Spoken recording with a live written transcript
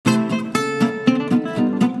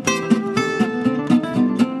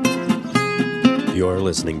You're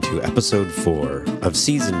listening to episode 4 of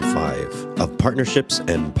season 5 of Partnerships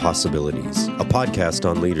and Possibilities, a podcast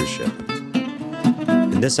on leadership.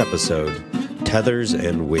 In this episode, Tethers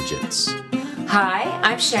and Widgets. Hi,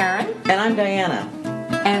 I'm Sharon. And I'm Diana.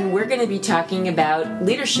 And we're going to be talking about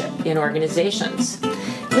leadership in organizations.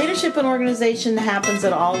 Leadership in organization happens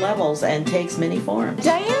at all levels and takes many forms.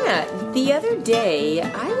 Diana, the other day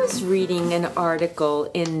I was reading an article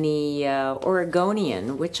in the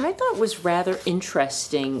Oregonian, which I thought was rather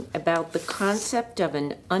interesting, about the concept of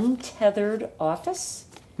an untethered office.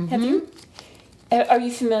 Mm-hmm. Are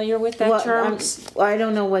you familiar with that term? I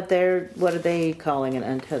don't know what are they calling an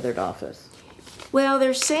untethered office? Well,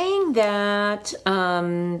 they're saying that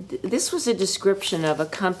this was a description of a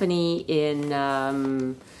company in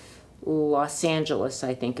Los Angeles,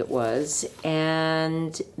 I think it was,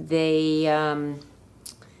 and they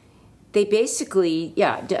basically,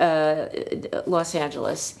 Los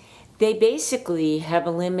Angeles, they basically have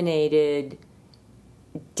eliminated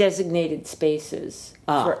designated spaces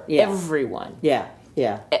for everyone. Yeah.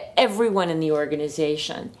 Everyone in the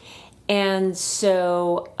organization. And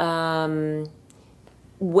so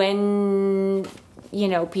when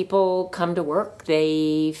people come to work,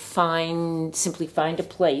 they simply find a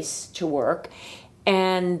place to work,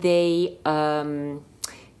 and they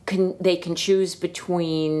can choose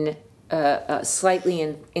between a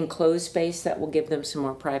slightly enclosed space that will give them some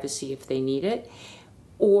more privacy if they need it,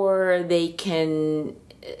 or they can.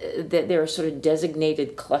 There are sort of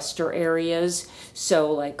designated cluster areas.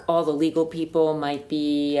 So, like, all the legal people might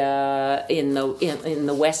be in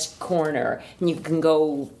the west corner, and you can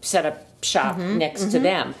go set up shop next to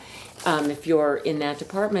them if you're in that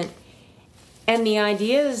department. And the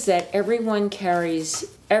idea is that everyone carries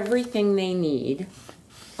everything they need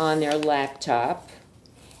on their laptop,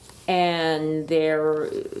 and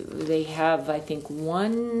they have, I think,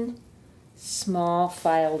 one small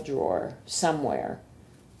file drawer somewhere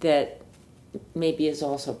that maybe is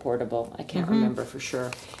also portable. I can't remember for sure,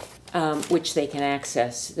 which they can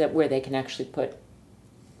access, where they can actually put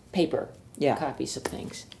paper copies of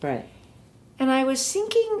things. Right. And I was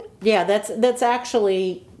thinking... Yeah, that's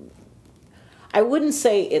actually... I wouldn't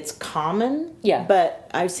say it's common, but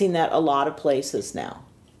I've seen that a lot of places now.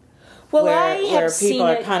 Well, where people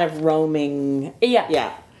are kind of roaming.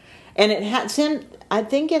 Yeah. And I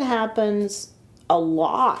think it happens a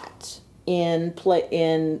lot in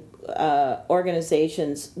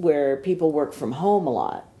organizations where people work from home a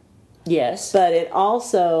lot. Yes. But I've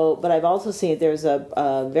also seen there's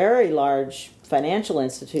a very large financial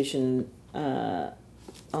institution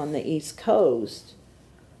on the East Coast.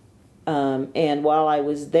 And while I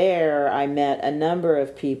was there, I met a number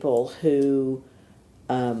of people who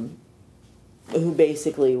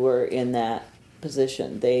basically were in that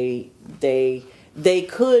position. They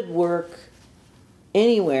could work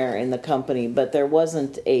anywhere in the company, but there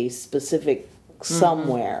wasn't a specific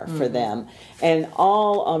somewhere for them. And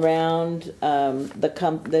all around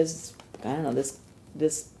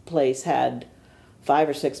this place had 5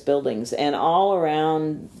 or 6 buildings, and all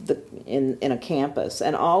around in a campus,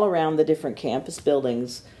 and all around the different campus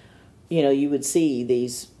buildings, you would see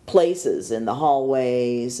these places in the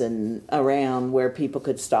hallways and around where people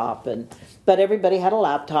could stop, but everybody had a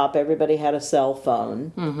laptop, everybody had a cell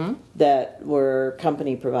phone that were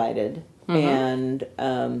company provided, and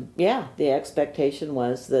the expectation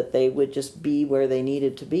was that they would just be where they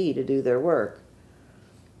needed to be to do their work,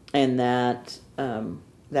 and that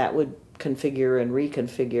would configure and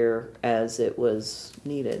reconfigure as it was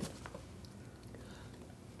needed.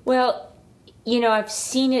 Well, I've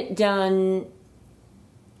seen it done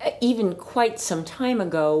even quite some time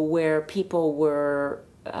ago, where people were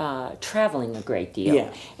traveling a great deal.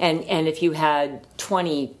 Yeah. And if you had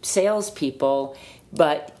 20 salespeople,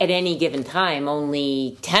 but at any given time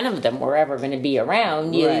only 10 of them were ever going to be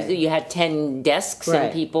around, you had 10 desks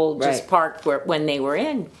and people just parked when they were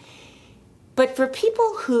in. But for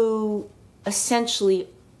people who essentially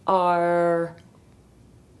are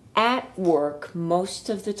at work most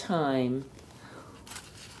of the time,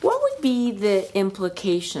 what would be the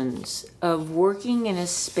implications of working in a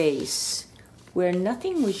space where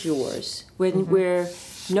nothing was yours, where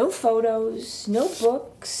no photos, no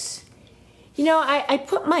books? I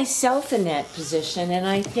put myself in that position, and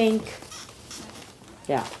I think,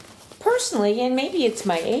 personally, and maybe it's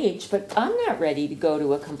my age, but I'm not ready to go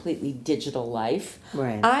to a completely digital life.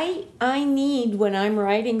 Right. I need, when I'm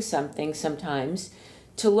writing something sometimes,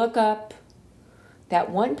 to look up that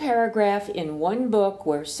one paragraph in one book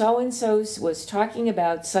where so-and-so was talking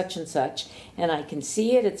about such and such, and I can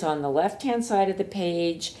see it, it's on the left-hand side of the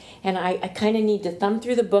page, and I kind of need to thumb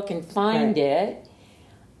through the book and find it.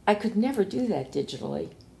 I could never do that digitally.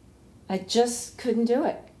 I just couldn't do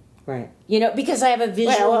it. Right. Because I have a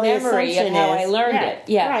visual memory of how I learned it.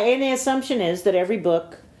 Yeah. Right. And the assumption is that every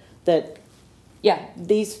book that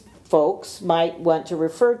these folks might want to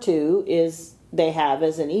refer to is they have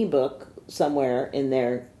as an ebook somewhere in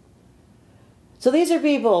their. So these are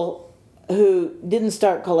people who didn't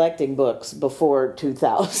start collecting books before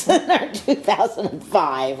 2000 or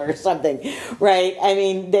 2005 or something, right? I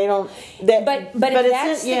mean, they don't. But if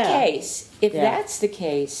that's the case, that's the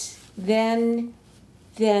case, then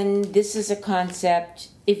this is a concept.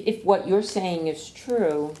 If what you're saying is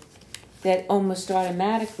true, that almost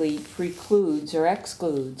automatically precludes or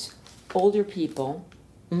excludes older people.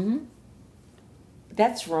 Mm-hmm.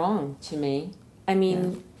 That's wrong to me. I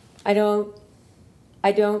mean, I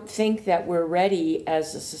don't think that we're ready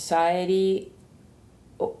as a society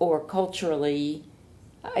or culturally.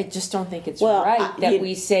 I just don't think it's right that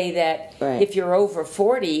we say that if you're over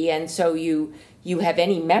 40 and so you have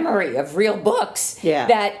any memory of real books,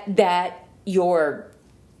 that you're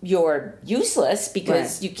useless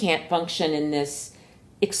because you can't function in this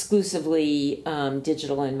exclusively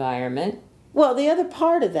digital environment. Well, the other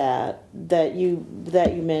part of that you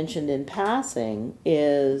mentioned in passing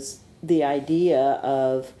is the idea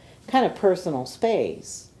of kind of personal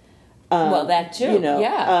space. That too.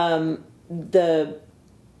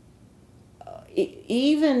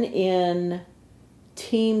 Even in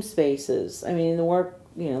team spaces. I mean, the work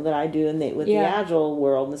that I do with the Agile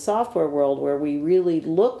world and the software world, where we really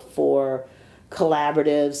look for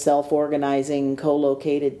collaborative, self-organizing,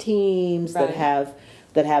 co-located teams that have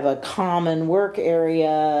a common work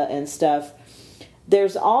area and stuff.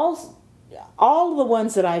 There's all the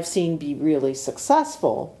ones that I've seen be really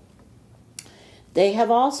successful. They have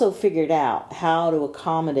also figured out how to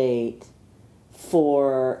accommodate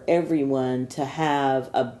for everyone to have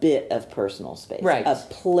a bit of personal space, a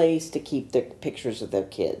place to keep their pictures of their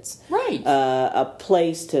kids, a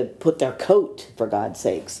place to put their coat, for God's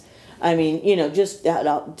sakes. I mean, just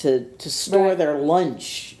to store their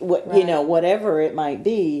lunch, whatever it might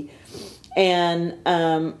be. And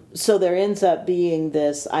so there ends up being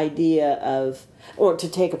this idea of, or to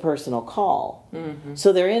take a personal call. Mm-hmm.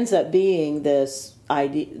 So there ends up being this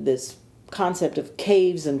idea, this concept of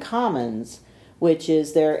caves and commons, which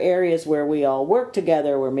is there are areas where we all work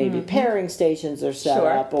together, where maybe pairing stations are set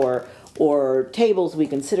up, or tables we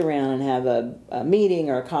can sit around and have a meeting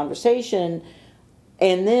or a conversation.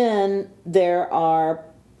 And then there are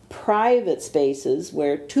private spaces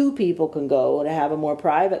where two people can go to have a more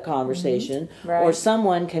private conversation, or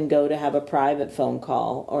someone can go to have a private phone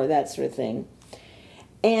call, or that sort of thing.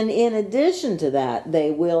 And in addition to that, they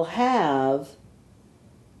will have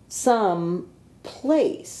some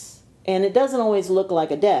place. And it doesn't always look like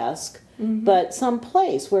a desk, but some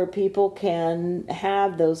place where people can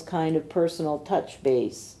have those kind of personal touch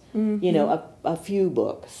base. A few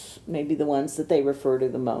books, maybe the ones that they refer to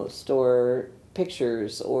the most, or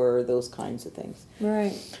pictures, or those kinds of things.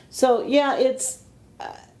 Right. So it's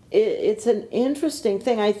an interesting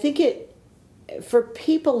thing. I think for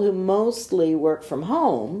people who mostly work from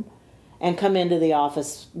home and come into the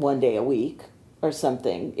office one day a week or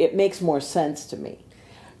something, it makes more sense to me.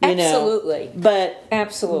 Absolutely. But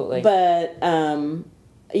on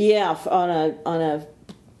a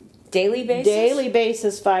daily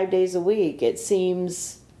basis, 5 days a week, it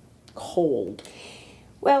seems cold.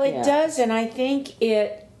 Well, it does, and I think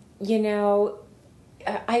it,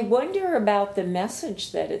 I wonder about the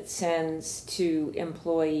message that it sends to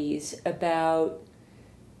employees about,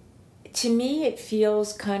 to me, it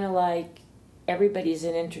feels kind of like everybody's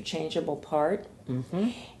an interchangeable part. Mm-hmm.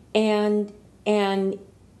 And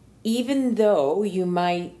even though you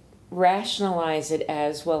might rationalize it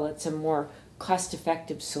as, well, it's a more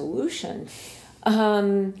cost-effective solution,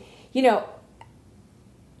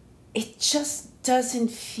 it just doesn't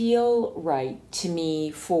feel right to me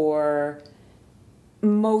for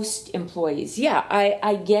most employees. Yeah,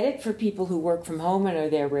 I get it for people who work from home and are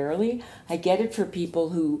there rarely. I get it for people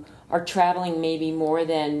who are traveling maybe more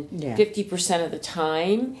than 50% of the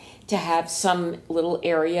time, to have some little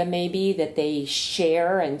area maybe that they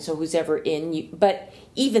share, and so who's ever in you. But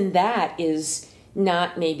even that is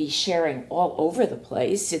not maybe sharing all over the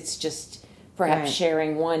place. It's just perhaps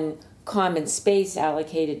sharing one common space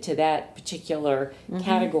allocated to that particular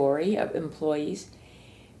category of employees.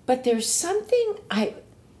 But there's something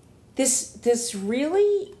this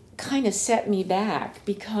really kind of set me back,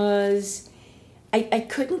 because I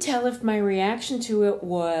couldn't tell if my reaction to it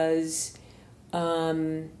was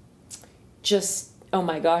just, oh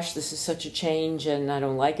my gosh, this is such a change and I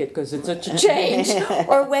don't like it because it's such a change,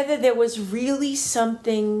 or whether there was really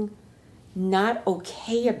something not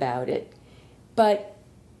okay about it, but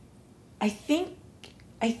I think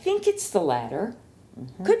it's the latter.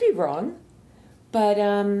 Could be wrong, but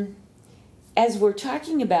as we're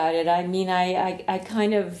talking about it, I mean, I'm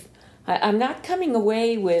not coming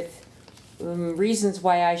away with reasons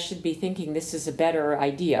why I should be thinking this is a better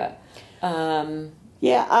idea.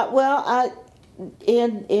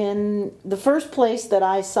 In the first place that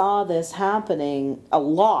I saw this happening a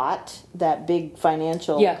lot, that big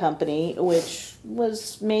financial company, which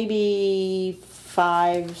was maybe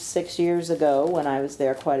 5-6 years ago when I was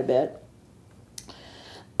there quite a bit.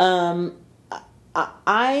 When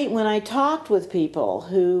I talked with people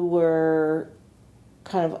who were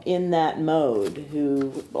kind of in that mode,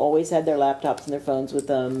 who always had their laptops and their phones with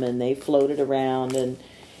them, and they floated around, and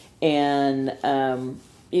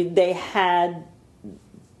they had,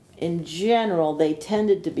 in general, they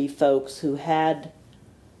tended to be folks who had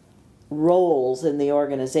roles in the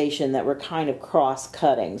organization that were kind of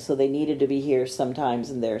cross-cutting, so they needed to be here sometimes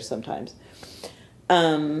and there sometimes.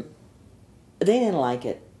 They didn't like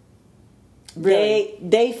it. Really?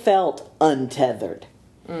 They felt untethered.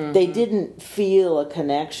 Mm-hmm. They didn't feel a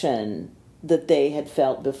connection that they had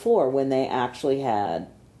felt before when they actually had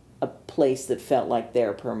a place that felt like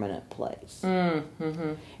their permanent place. Mm-hmm.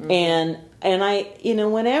 Mm-hmm. And I,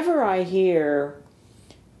 whenever I hear,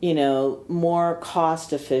 more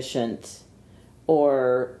cost efficient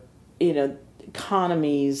or,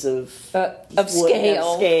 economies of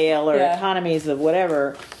scale or economies of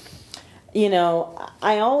whatever,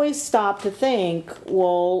 I always stop to think,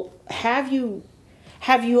 well, have you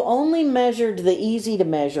only measured the easy to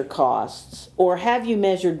measure costs, or have you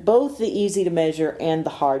measured both the easy to measure and the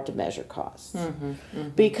hard to measure costs? Mm-hmm, mm-hmm.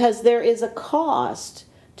 Because there is a cost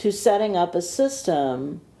to setting up a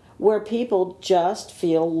system where people just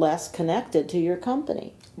feel less connected to your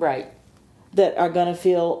company. Right. That are going to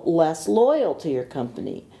feel less loyal to your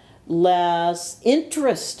company, less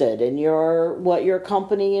interested in what your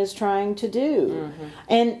company is trying to do.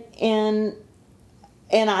 Mm-hmm.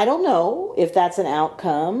 And I don't know if that's an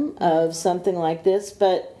outcome of something like this,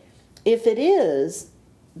 but if it is,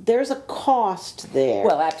 there's a cost there.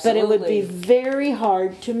 Well, absolutely. But it would be very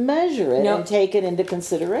hard to measure it and take it into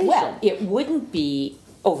consideration. Well, it wouldn't be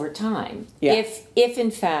over time. Yeah. If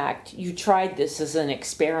in fact you tried this as an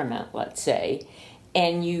experiment, let's say,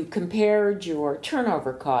 and you compared your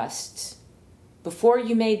turnover costs before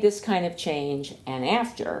you made this kind of change and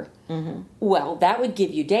after, mm-hmm. well, that would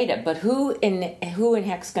give you data. But who in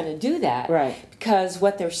heck's going to do that? Right. Because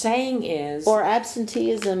what they're saying is... Or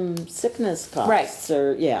absenteeism, sickness costs. Right.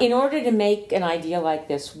 Or, in order to make an idea like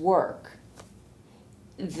this work,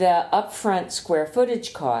 the upfront square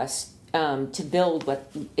footage cost to build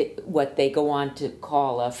what they go on to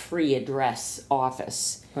call a free address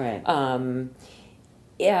office... Right.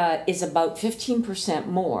 Is about 15%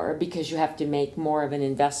 more because you have to make more of an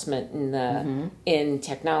investment in mm-hmm. in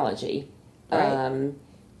technology right.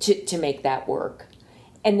 to make that work,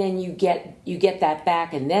 and then you get that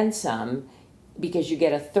back and then some because you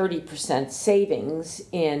get a 30% savings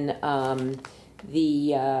in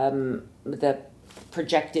the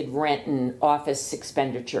projected rent and office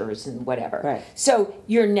expenditures and whatever. Right. So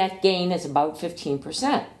your net gain is about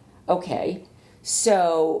 15%. Okay,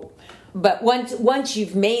 so. But once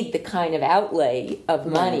you've made the kind of outlay of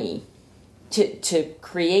money to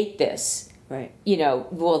create this, right?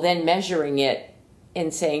 Well, then measuring it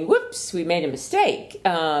and saying, "Whoops, we made a mistake,"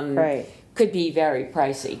 right, could be very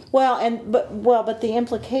pricey. But the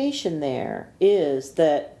implication there is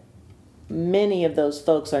that many of those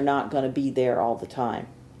folks are not going to be there all the time,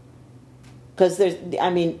 because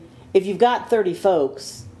if you've got 30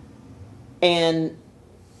 folks,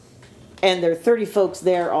 and there are 30 folks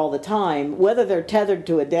there all the time, whether they're tethered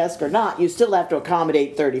to a desk or not, you still have to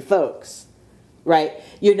accommodate 30 folks, right?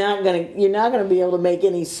 You're not gonna be able to make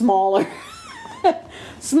any smaller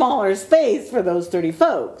space for those 30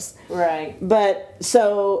 folks, right? But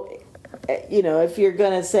so, if you're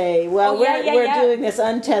gonna say, well, we're doing this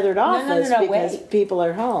untethered office because people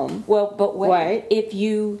are home. Well, but wait, right? If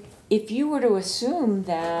you were to assume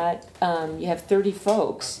that you have 30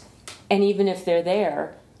 folks, and even if they're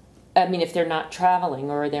there. If they're not traveling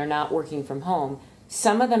or they're not working from home,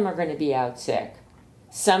 some of them are going to be out sick.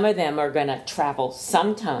 Some of them are going to travel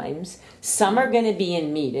sometimes. Some are going to be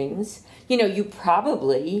in meetings. You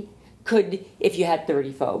probably could, if you had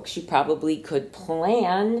 30 folks, you probably could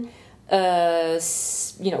plan,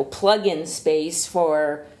 plug-in space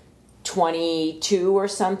for 22 or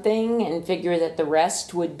something and figure that the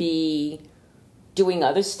rest would be doing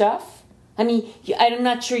other stuff. I'm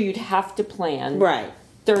not sure you'd have to plan. Right.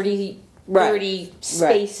 30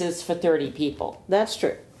 spaces for 30 people. That's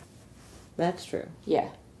true. That's true. Yeah.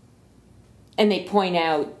 And they point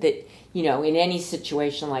out that, in any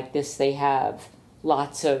situation like this, they have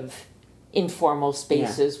lots of informal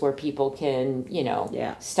spaces where people can,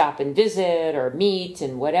 stop and visit or meet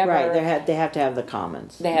and whatever. Right. They have to have the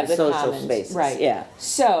commons. They have the social commons. spaces. Right. Yeah.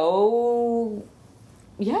 So,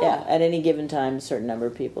 Yeah. At any given time, a certain number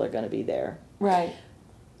of people are going to be there. Right.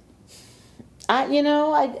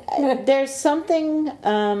 There's something.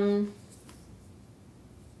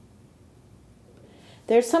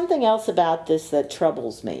 There's something else about this that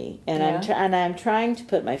troubles me, and I'm trying to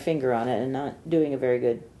put my finger on it, and not doing a very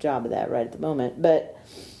good job of that right at the moment. But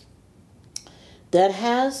that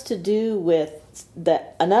has to do with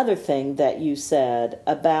another thing that you said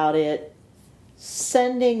about it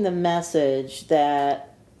sending the message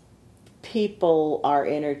that people are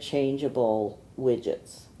interchangeable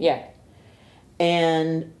widgets. Yeah.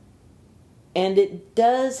 And it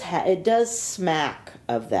does smack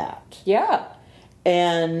of that. Yeah.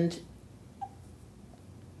 And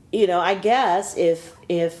I guess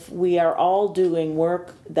if we are all doing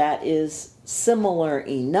work that is similar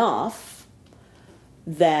enough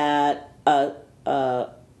that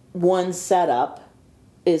one setup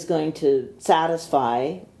is going to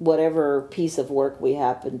satisfy whatever piece of work we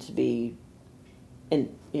happen to be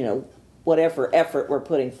in, whatever effort we're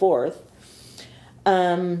putting forth,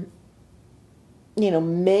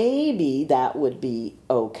 maybe that would be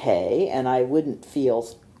okay, and I wouldn't feel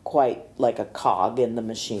quite like a cog in the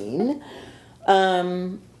machine.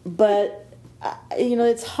 But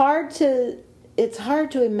it's hard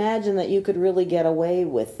to imagine that you could really get away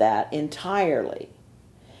with that entirely.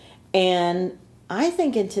 And I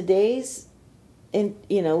think in today's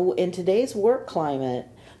work climate,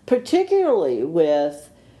 particularly with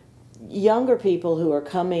younger people who are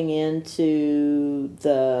coming into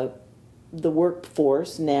the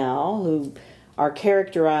workforce now, who are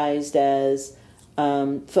characterized as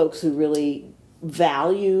folks who really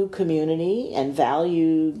value community and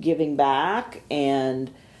value giving back,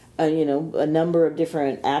 and a number of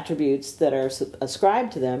different attributes that are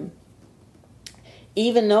ascribed to them.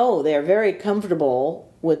 Even though they're very comfortable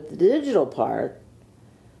with the digital part,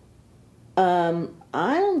 I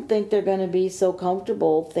don't think they're going to be so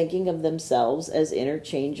comfortable thinking of themselves as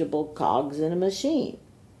interchangeable cogs in a machine.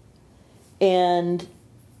 And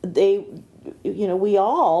we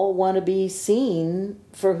all want to be seen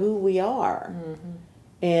for who we are,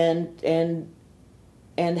 and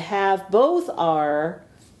have both our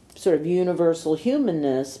sort of universal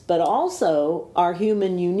humanness, but also our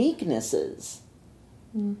human uniquenesses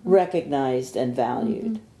recognized and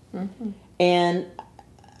valued. And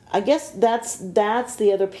I guess that's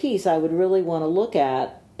the other piece I would really want to look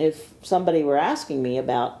at if somebody were asking me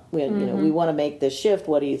about when we want to make this shift.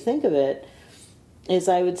 What do you think of it? Is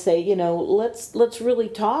I would say let's really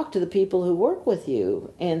talk to the people who work with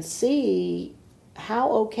you and see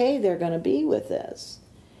how okay they're going to be with this,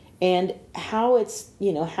 and how it's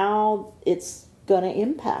going to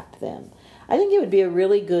impact them. I think it would be a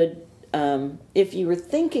really good if you were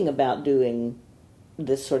thinking about doing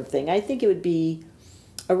this sort of thing. I think it would be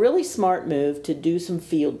a really smart move to do some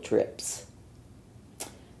field trips.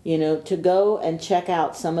 To go and check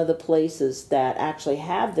out some of the places that actually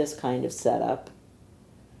have this kind of setup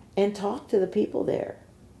and talk to the people there.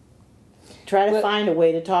 Try to find a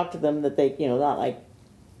way to talk to them that they, not like,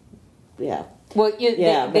 yeah. Well,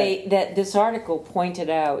 this article pointed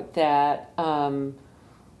out that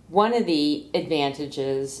one of the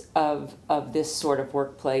advantages of this sort of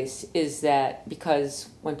workplace is that because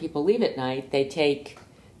when people leave at night, they take,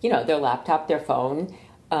 their laptop, their phone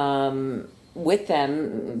with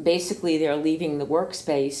them. Basically, they're leaving the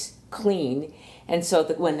workspace clean, and so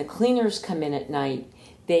that when the cleaners come in at night,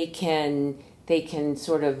 they can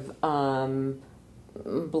sort of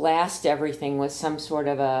blast everything with some sort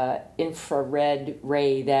of a infrared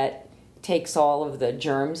ray that takes all of the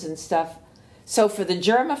germs and stuff. So for the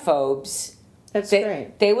germaphobes,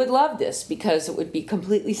 they would love this because it would be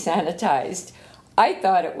completely sanitized. I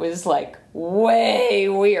thought it was like way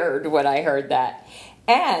weird when I heard that.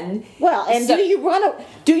 And do you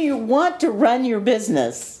want to run your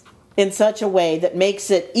business in such a way that makes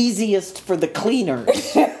it easiest for the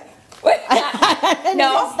cleaners?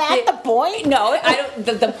 No, is that the point? No, I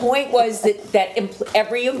don't. The point was that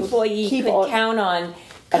every employee could count on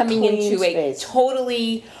coming into space. A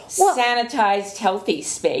totally sanitized, healthy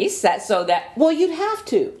space. You'd have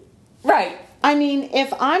to, right? I mean,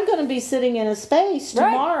 if I'm going to be sitting in a space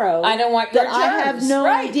tomorrow, I don't want your germs. I have no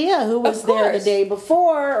idea who was there the day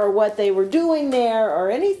before or what they were doing there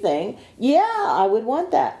or anything. Yeah, I would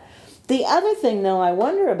want that. The other thing, though, I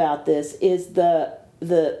wonder about this is the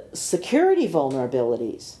security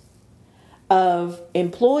vulnerabilities. of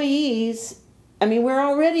employees. I mean, we're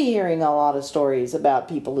already hearing a lot of stories about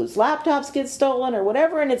people whose laptops get stolen or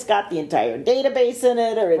whatever, and it's got the entire database in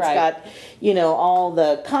it, or it's got, all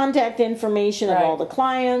the contact information of all the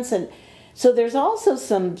clients. And so there's also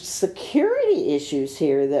some security issues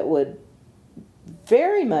here that would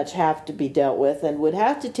very much have to be dealt with and would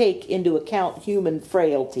have to take into account human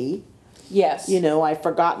frailty. Yes. I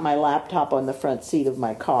forgot my laptop on the front seat of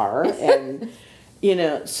my car. And,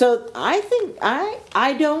 so I think,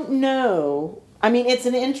 I don't know. I mean, it's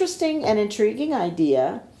an interesting and intriguing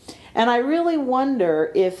idea. And I really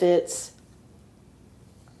wonder if it's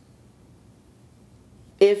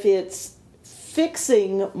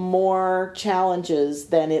fixing more challenges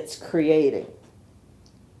than it's creating.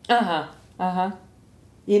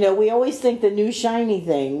 We always think the new shiny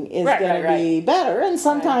thing is going to be better, and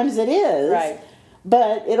sometimes it is. Right.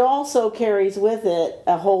 But it also carries with it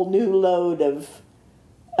a whole new load of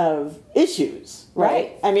issues,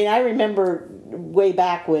 right? I mean, I remember way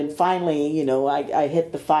back when finally, I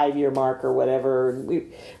hit the 5-year mark or whatever.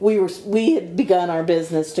 We had begun our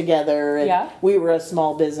business together, and we were a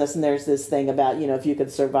small business. And there's this thing about if you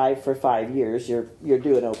could survive for 5 years, you're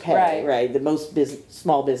doing okay, right? The most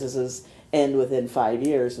small businesses end within 5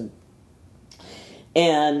 years,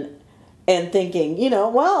 and thinking,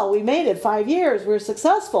 well, we made it 5 years, we're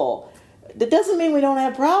successful. That doesn't mean we don't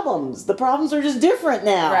have problems. The problems are just different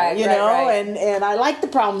now, right. And I like the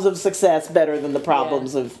problems of success better than the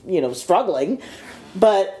problems of, struggling.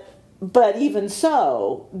 But even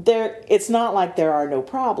so, it's not like there are no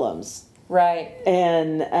problems. Right.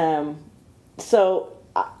 And so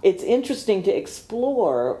it's interesting to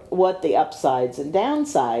explore what the upsides and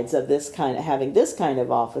downsides of having this kind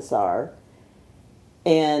of office are,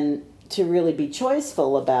 and to really be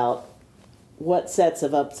choiceful about what sets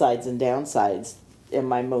of upsides and downsides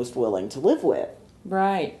am I most willing to live with?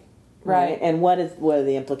 Right. And what are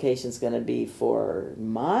the implications going to be for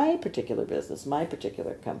my particular business, my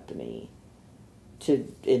particular company,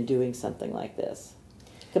 in doing something like this?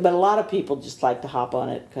 But a lot of people just like to hop on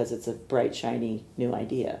it because it's a bright, shiny new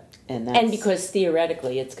idea, and because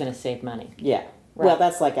theoretically it's going to save money. Yeah. Right. Well,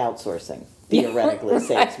 that's like outsourcing. Theoretically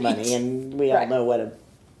saves money, and we all know what a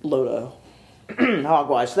load of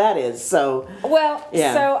hogwash that is. So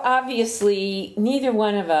so obviously neither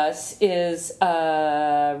one of us is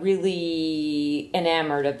really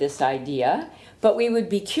enamored of this idea, but we would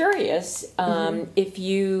be curious if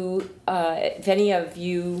any of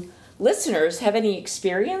you listeners have any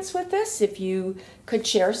experience with this, if you could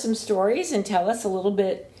share some stories and tell us a little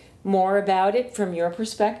bit more about it from your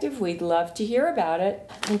perspective. We'd love to hear about it.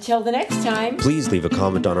 Until the next time, please leave a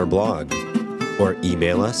comment on our blog or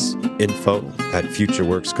email us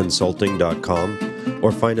info@futureworksconsulting.com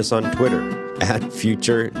or find us on Twitter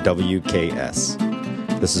 @FutureWKS.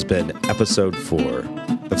 This has been episode 4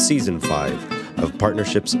 of season 5 of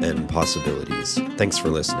Partnerships and Possibilities. Thanks for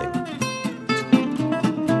listening.